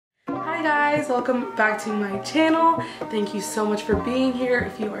Hi guys, welcome back to my channel. Thank you so much for being here.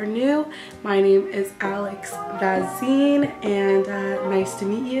 If you are new, my name is AlexVazin and nice to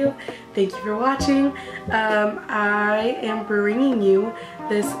meet you. Thank you for watching. I am bringing you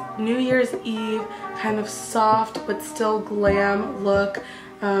this New Year's Eve kind of soft but still glam look.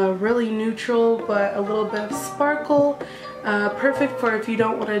 Really neutral but a little bit of sparkle. Perfect for if you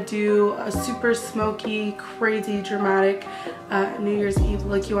don't want to do a super smoky, crazy, dramatic New Year's Eve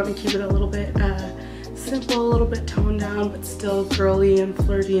look. You want to keep it a little bit simple, a little bit toned down, but still girly and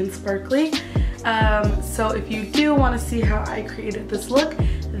flirty and sparkly. So if you do want to see how I created this look,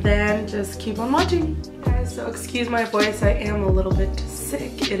 then just keep on watching. Guys, so excuse my voice, I am a little bit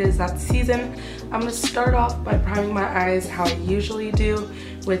sick. It is that season. I'm going to start off by priming my eyes how I usually do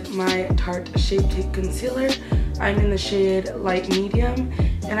with my Tarte Shape Tape Concealer. I'm in the shade Light Medium,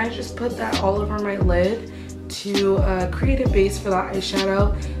 and I just put that all over my lid to create a base for the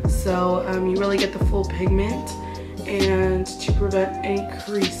eyeshadow, so you really get the full pigment and to prevent any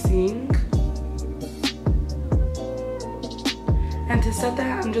creasing. And to set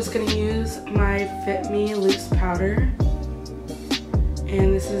that, I'm just going to use my Fit Me loose powder,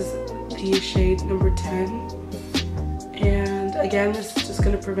 and this is the shade number 10. And again, this is just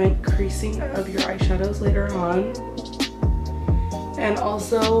going to prevent creasing of your eyeshadows later on. And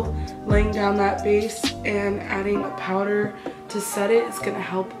also laying down that base and adding a powder to set it is going to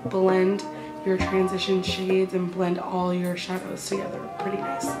help blend your transition shades and blend all your shadows together pretty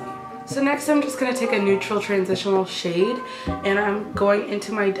nicely. So next I'm just going to take a neutral transitional shade, and I'm going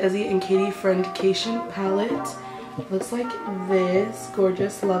into my Desi and Katy Friendcation palette. Looks like this.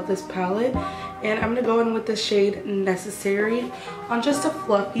 Gorgeous. Love this palette. And I'm going to go in with the shade Necessary on just a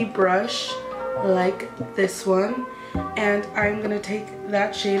fluffy brush like this one. And I'm going to take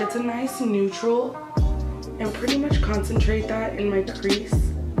that shade, it's a nice neutral, and pretty much concentrate that in my crease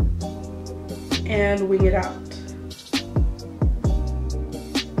and wing it out.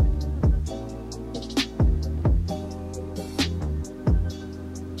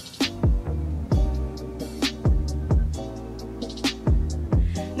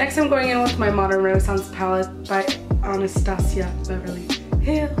 Next I'm going in with my Modern Renaissance palette by Anastasia Beverly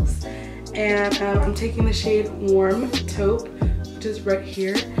Hills. And I'm taking the shade Warm Taupe, which is right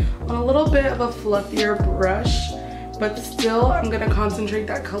here, on a little bit of a fluffier brush, but still I'm going to concentrate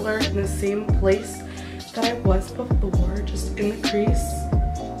that color in the same place that I was before, just in the crease,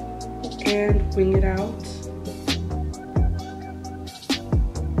 and wing it out.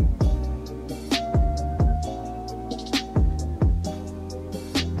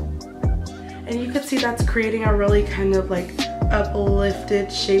 And you can see that's creating a really kind of like uplifted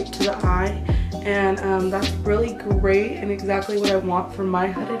shape to the eye, and that's really great and exactly what I want for my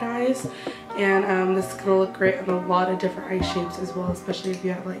hooded eyes. And this is gonna look great on a lot of different eye shapes as well, especially if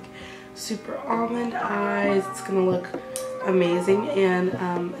you have like super almond eyes. It's gonna look amazing, and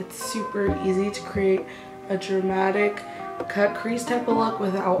it's super easy to create a dramatic cut crease type of look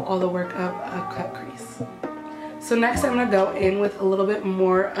without all the work of a cut crease. So next I'm going to go in with a little bit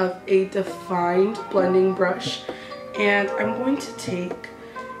more of a defined blending brush, and I'm going to take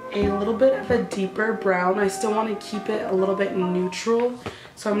a little bit of a deeper brown. I still want to keep it a little bit neutral,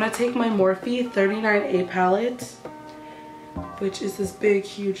 so I'm going to take my Morphe 39A palette, which is this big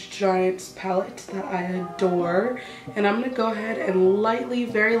huge giant palette that I adore, and I'm going to go ahead and lightly,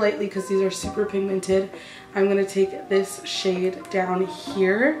 very lightly, because these are super pigmented, I'm going to take this shade down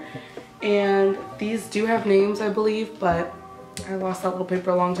here. And these do have names, I believe, but I lost that little paper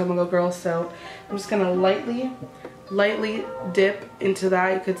a long time ago, girls, so I'm just gonna lightly dip into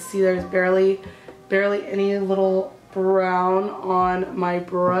that. You could see there's barely any little brown on my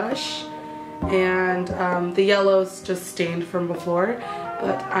brush, and the yellow's just stained from before,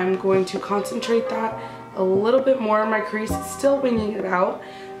 but I'm going to concentrate that a little bit more on my crease, still winging it out,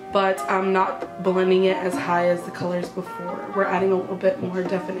 but I'm not blending it as high as the colors before. We're adding a little bit more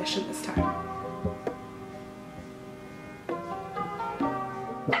definition this time.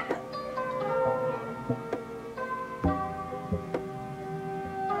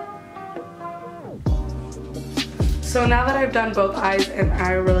 So now that I've done both eyes and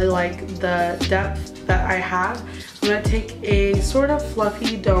I really like the depth that I have, I'm going to take a sort of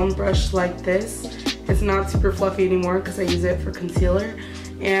fluffy dome brush like this. It's not super fluffy anymore because I use it for concealer.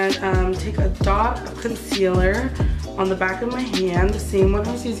 And take a dot of concealer on the back of my hand, the same one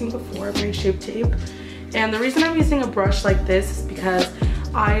I was using before, my Shape Tape. And the reason I'm using a brush like this is because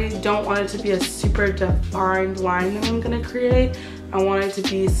I don't want it to be a super defined line that I'm going to create. I want it to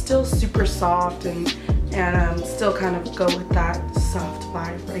be still super soft and still kind of go with that soft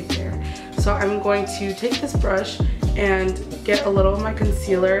vibe right there. So I'm going to take this brush and get a little of my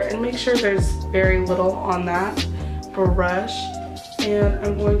concealer, and make sure there's very little on that brush. And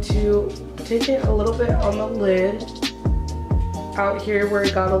I'm going to take it a little bit on the lid out here where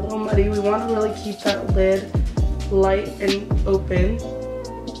it got a little muddy. We want to really keep that lid light and open,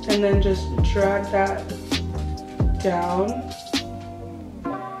 and then just drag that down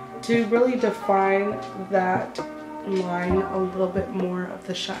to really define that line a little bit more of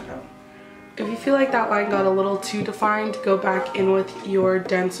the shadow. If you feel like that line got a little too defined, go back in with your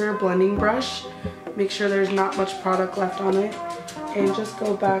denser blending brush. Make sure there's not much product left on it, and just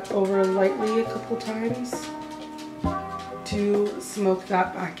go back over lightly a couple times to smoke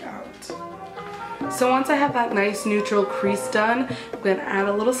that back out. So once I have that nice neutral crease done, I'm going to add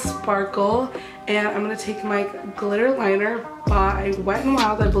a little sparkle, and I'm going to take my glitter liner by Wet n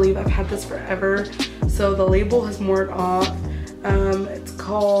Wild. I believe I've had this forever, so the label has worn off. It's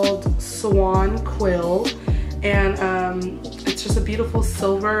called Swan Quill, and it's just a beautiful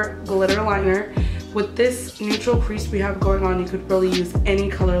silver glitter liner. With this neutral crease we have going on, you could really use any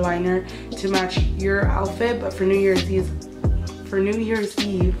color liner to match your outfit, but for New Year's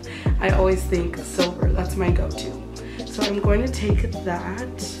Eve, I always think silver. That's my go-to. So I'm going to take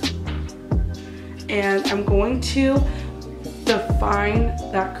that, and I'm going to define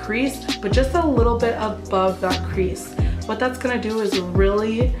that crease, but just a little bit above that crease. What that's going to do is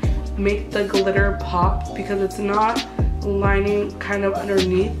really make the glitter pop, because it's not lining kind of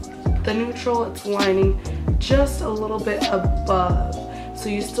underneath the neutral, it's lining just a little bit above. So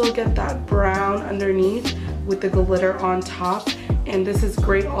you still get that brown underneath with the glitter on top. And this is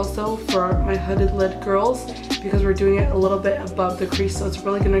great also for my hooded lid girls, because we're doing it a little bit above the crease, so it's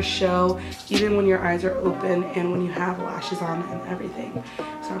really going to show even when your eyes are open and when you have lashes on and everything.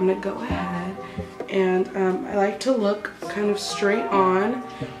 So I'm going to go ahead, and I like to look kind of straight on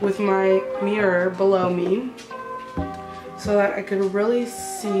with my mirror below me so that I could really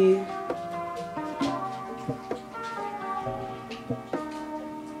see .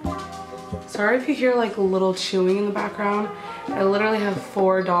 Sorry if you hear like a little chewing in the background. I literally have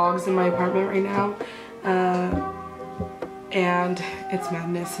 4 dogs in my apartment right now, and it's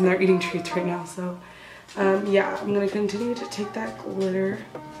madness, and they're eating treats right now. So yeah, I'm gonna continue to take that glitter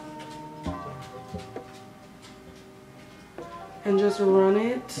and just run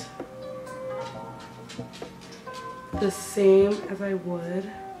it the same as I would.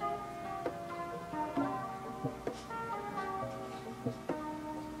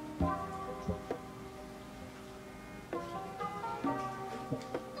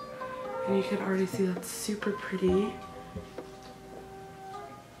 And you can already see that's super pretty.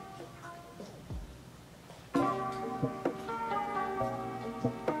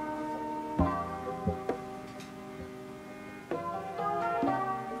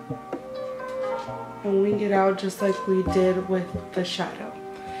 And wing it out just like we did with the shadow.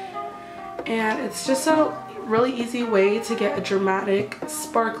 And it's just a really easy way to get a dramatic,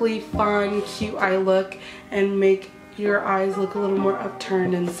 sparkly, fun, cute eye look and make your eyes look a little more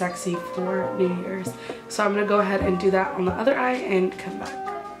upturned and sexy for New Year's. So I'm going to go ahead and do that on the other eye and come back.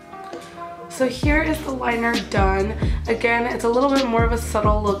 So here is the liner done. Again, it's a little bit more of a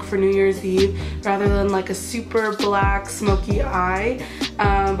subtle look for New Year's Eve rather than like a super black smoky eye,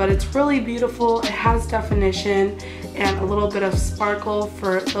 but it's really beautiful. It has definition and a little bit of sparkle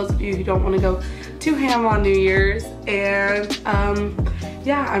for those of you who don't want to go too ham on New Year's. And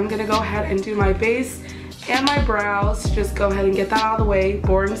yeah, I'm going to go ahead and do my base and my brows. Just go ahead and get that out of the way,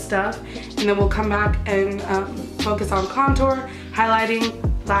 boring stuff, and then we'll come back and focus on contour, highlighting,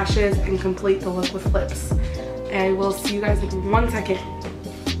 lashes, and complete the look with lips. And I will see you guys in 1 second.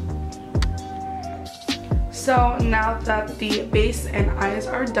 So now that the base and eyes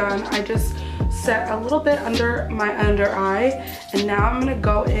are done, I just set a little bit under my under eye, and now I'm gonna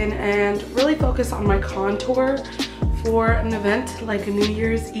go in and really focus on my contour for an event like a New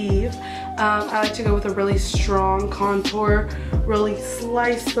Year's Eve. I like to go with a really strong contour, really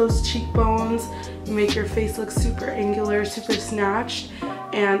slice those cheekbones, make your face look super angular, super snatched,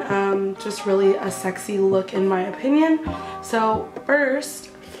 and just really a sexy look in my opinion. So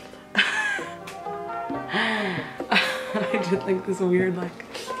first, I did like this weird like,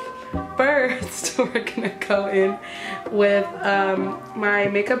 first we're gonna go in with my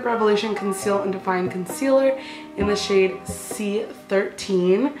Makeup Revolution Conceal and Define Concealer in the shade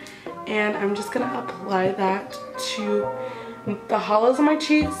C13, and I'm just gonna apply that to the hollows of my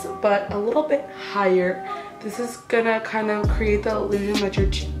cheeks, but a little bit higher. This is gonna kind of create the illusion that your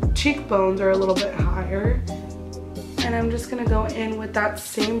cheekbones are a little bit higher. And I'm just gonna go in with that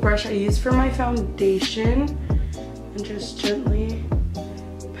same brush I used for my foundation and just gently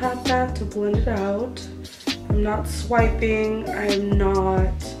pat that to blend it out. I'm not swiping, I'm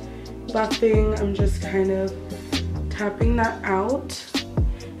not buffing, I'm just kind of tapping that out.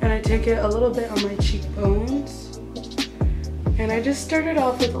 And I take it a little bit on my cheekbones. And I just started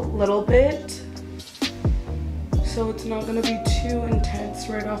off with a little bit, so it's not going to be too intense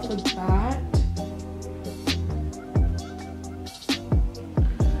right off the bat.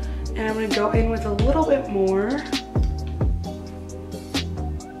 And I'm going to go in with a little bit more.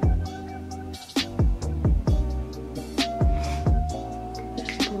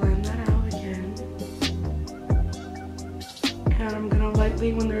 Blend that out again. And I'm going to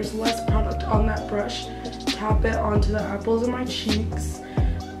lightly, when there's less product on that brush, tap it onto the apples of my cheeks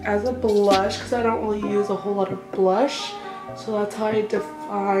as a blush, because I don't really use a whole lot of blush. So that's how I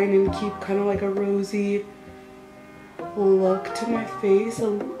define and keep kind of like a rosy look to my face, a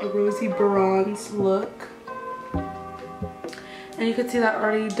rosy bronze look. And you can see that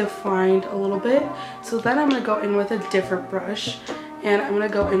already defined a little bit. So then I'm going to go in with a different brush, and I'm going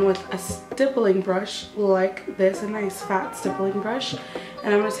to go in with a stippling brush like this, a nice fat stippling brush.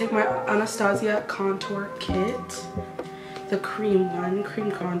 And I'm going to take my Anastasia contour kit, the cream one,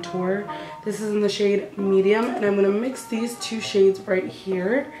 cream contour. This is in the shade medium, and I'm going to mix these two shades right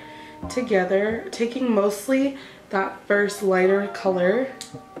here together, taking mostly that first lighter color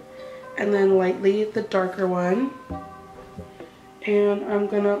and then lightly the darker one. And I'm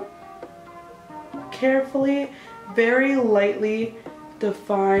gonna carefully, very lightly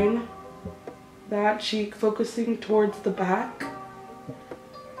define that cheek, focusing towards the back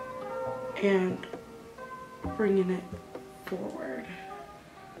and bringing it forward.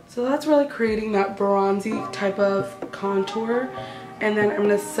 So that's really creating that bronzy type of contour. And then I'm going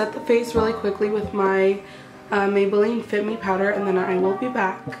to set the face really quickly with my Maybelline Fit Me powder, and then I will be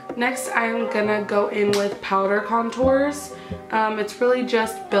back. Next, I'm going to go in with powder contours. It's really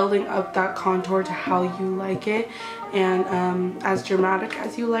just building up that contour to how you like it, and as dramatic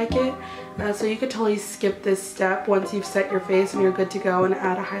as you like it. So you could totally skip this step once you've set your face and you're good to go and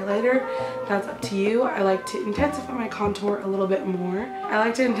add a highlighter. That's up to you. I like to intensify my contour a little bit more.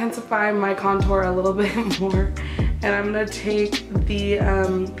 And I'm going to take the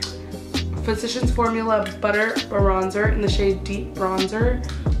Physicians Formula Butter Bronzer in the shade Deep Bronzer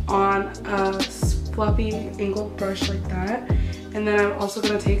on a fluffy angled brush like that. And then I'm also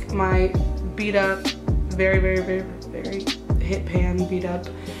going to take my beat up, very hit pan beat up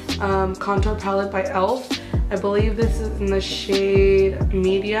contour palette by E.L.F. I believe this is in the shade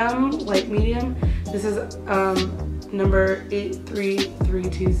medium, light medium. This is number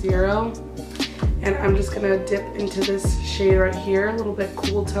 83320. And I'm just going to dip into this shade right here, a little bit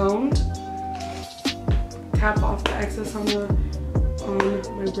cool toned. Tap off the excess on my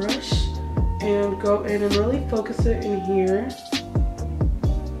brush and go in and really focus it in here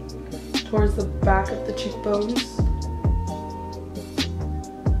towards the back of the cheekbones.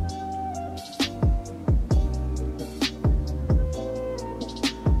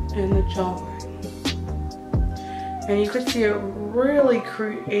 And the jawline. And you could see it really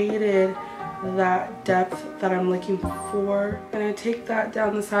created that depth that I'm looking for. And I take that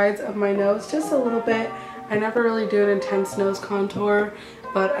down the sides of my nose just a little bit. I never really do an intense nose contour,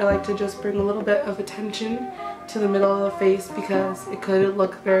 but I like to just bring a little bit of attention to the middle of the face because it could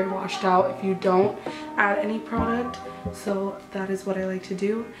look very washed out if you don't add any product. So that is what I like to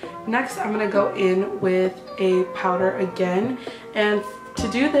do. Next, I'm going to go in with a powder again. And to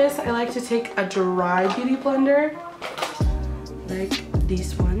do this, I like to take a dry beauty blender, like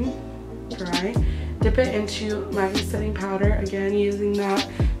this one, dry. Dip it into my setting powder, again using that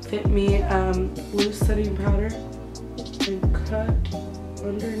Fit Me loose setting powder, and cut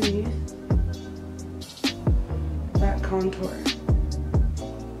underneath that contour.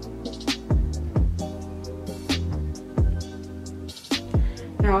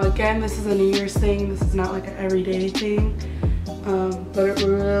 Now again, this is a New Year's thing, this is not like an everyday thing, but it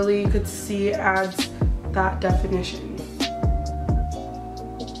really, you could see, adds that definition.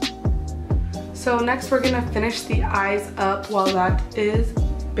 So next we're going to finish the eyes up while that is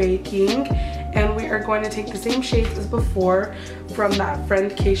baking, and we are going to take the same shades as before from that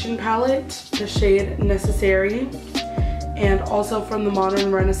Friendcation palette, the shade Necessary, and also from the Modern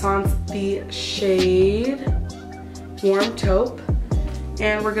Renaissance, the shade Warm Taupe.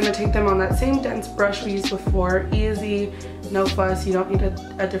 And we're going to take them on that same dense brush we used before. Easy, no fuss, you don't need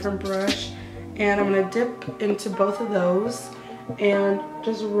a different brush. And I'm going to dip into both of those and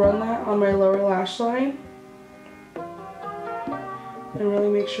just run that on my lower lash line. And really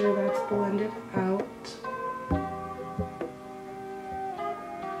make sure that's blended out.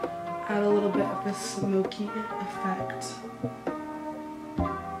 Add a little bit of the smoky effect.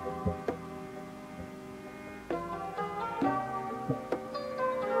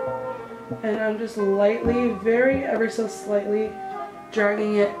 And I'm just lightly, ever so slightly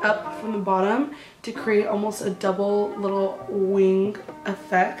dragging it up from the bottom to create almost a double little wing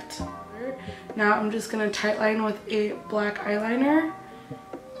effect. Now I'm just going to tightline with a black eyeliner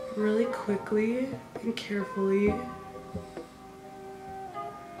really quickly and carefully.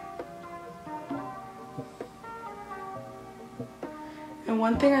 And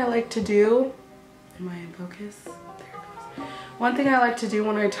one thing I like to do, am I in focus? There it goes. One thing I like to do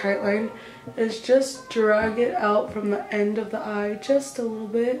when I tightline is just drag it out from the end of the eye just a little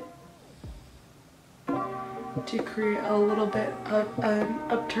bit to create a little bit of an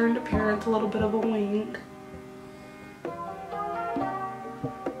upturned appearance, a little bit of a wing.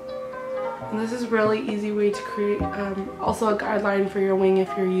 And this is a really easy way to create also a guideline for your wing if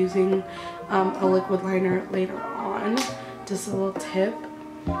you're using a liquid liner later on. Just a little tip.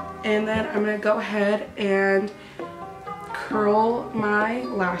 And then I'm going to go ahead and curl my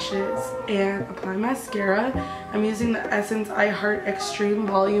lashes and apply mascara. I'm using the Essence I Heart Extreme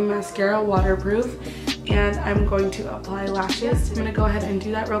Volume Mascara, waterproof, and I'm going to apply lashes. I'm going to go ahead and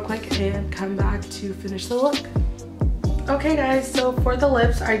do that real quick and come back to finish the look. Okay guys, so for the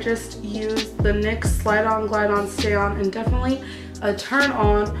lips I just used the NYX Slide On, Glide On, Stay On, and definitely a Turn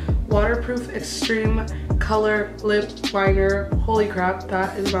On waterproof extreme color lip liner. Holy crap,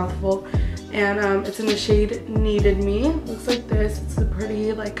 that is a mouthful. And it's in the shade Needed Me. Looks like this. It's a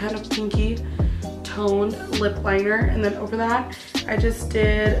pretty like kind of pinky toned lip liner. And then over that I just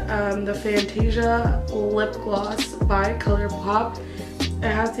did the Fantasia lip gloss by Colourpop. It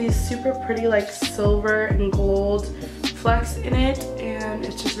has these super pretty like silver and gold flecks in it, and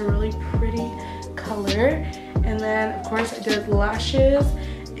it's just a really pretty color. And then of course I did lashes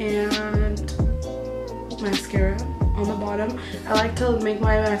and mascara on the bottom. I like to make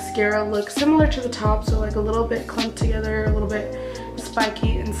my mascara look similar to the top, so like a little bit clumped together, a little bit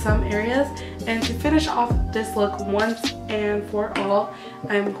spiky in some areas. And to finish off this look once and for all,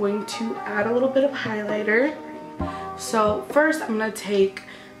 I'm going to add a little bit of highlighter. So first I'm going to take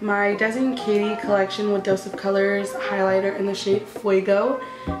my Desi and Katy collection with Dose of Colors highlighter in the shade Fuego.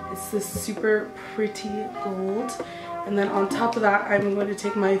 It's this super pretty gold. And then on top of that I'm going to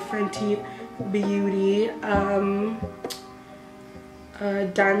take my Fenty Beauty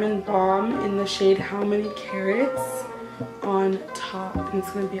Diamond Bomb in the shade How Many Carats on top. And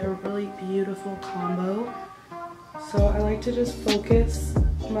it's going to be a really beautiful combo. So I like to just focus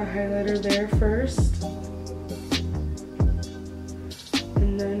my highlighter there first.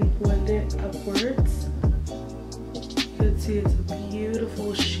 And then blend it upwards. You can see it's a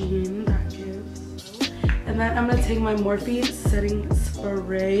beautiful sheen that gives. And then I'm going to take my Morphe setting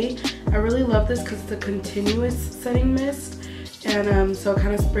spray. I really love this because it's a continuous setting mist, and so it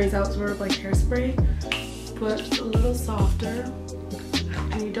kind of sprays out sort of like hairspray, but a little softer.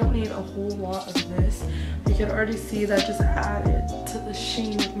 And you don't need a whole lot of this. You can already see that just added to the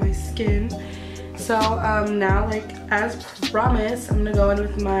sheen of my skin. So now, like as promised, I'm gonna go in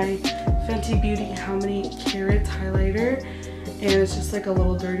with my Fenty Beauty How Many Carats highlighter, and it's just like a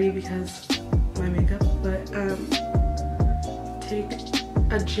little dirty because my makeup, but take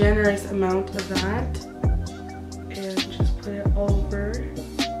a generous amount of that and just put it all over,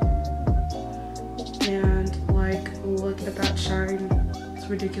 and like look at that shine. It's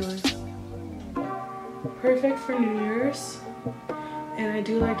ridiculous. Perfect for New Year's. And I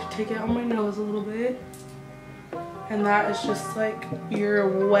do like to take it on my nose a little bit, and that is just like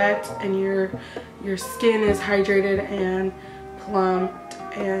you're wet and your skin is hydrated and plumped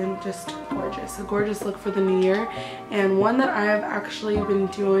and just gorgeous. A gorgeous look for the new year, and one that I have actually been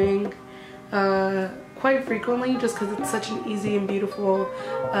doing quite frequently just because it's such an easy and beautiful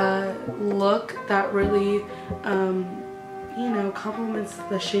look that really you know, complements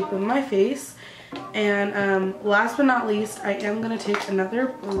the shape of my face. And last but not least, I am going to take another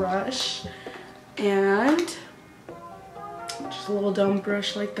brush and just a little dumb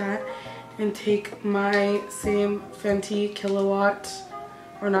brush like that, and take my same Fenty Kilowatt,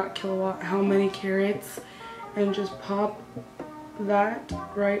 or not Kilowatt, How Many Carats, and just pop that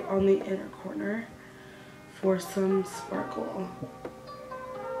right on the inner corner for some sparkle.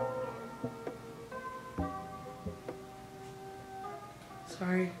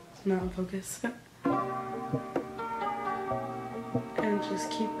 Sorry, it's not in focus. And just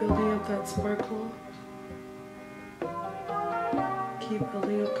keep building up that sparkle. Keep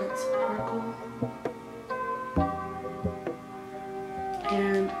building up that sparkle.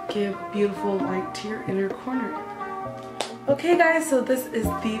 And give beautiful light to your inner corner. Okay guys, so this is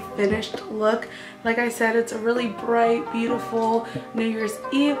the finished look. Like I said, it's a really bright, beautiful New Year's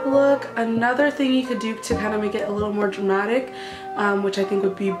Eve look. Another thing you could do to kind of make it a little more dramatic, which I think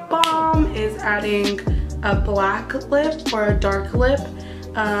would be bomb, is adding a black lip or a dark lip.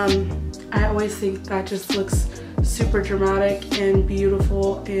 I always think that just looks super dramatic and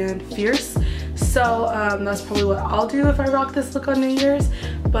beautiful and fierce. So that's probably what I'll do if I rock this look on New Year's.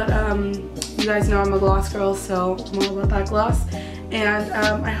 But you guys know I'm a gloss girl, so I'm all about that gloss. And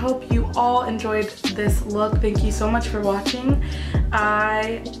I hope you all enjoyed this look. Thank you so much for watching.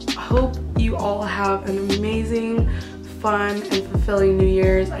 I hope you all have an amazing, fun, and fulfilling New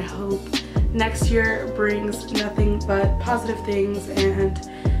Year's. I hope next year brings nothing but positive things, and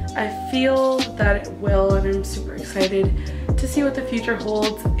I feel that it will, and I'm super excited to see what the future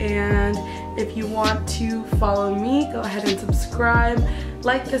holds. And if you want to follow me, go ahead and subscribe,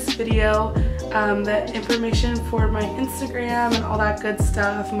 like this video. The information for my Instagram and all that good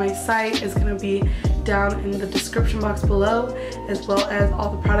stuff, my site, is going to be down in the description box below, as well as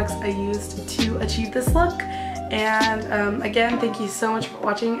all the products I used to achieve this look. And again, thank you so much for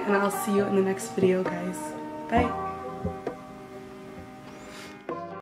watching, and I'll see you in the next video, guys. Bye.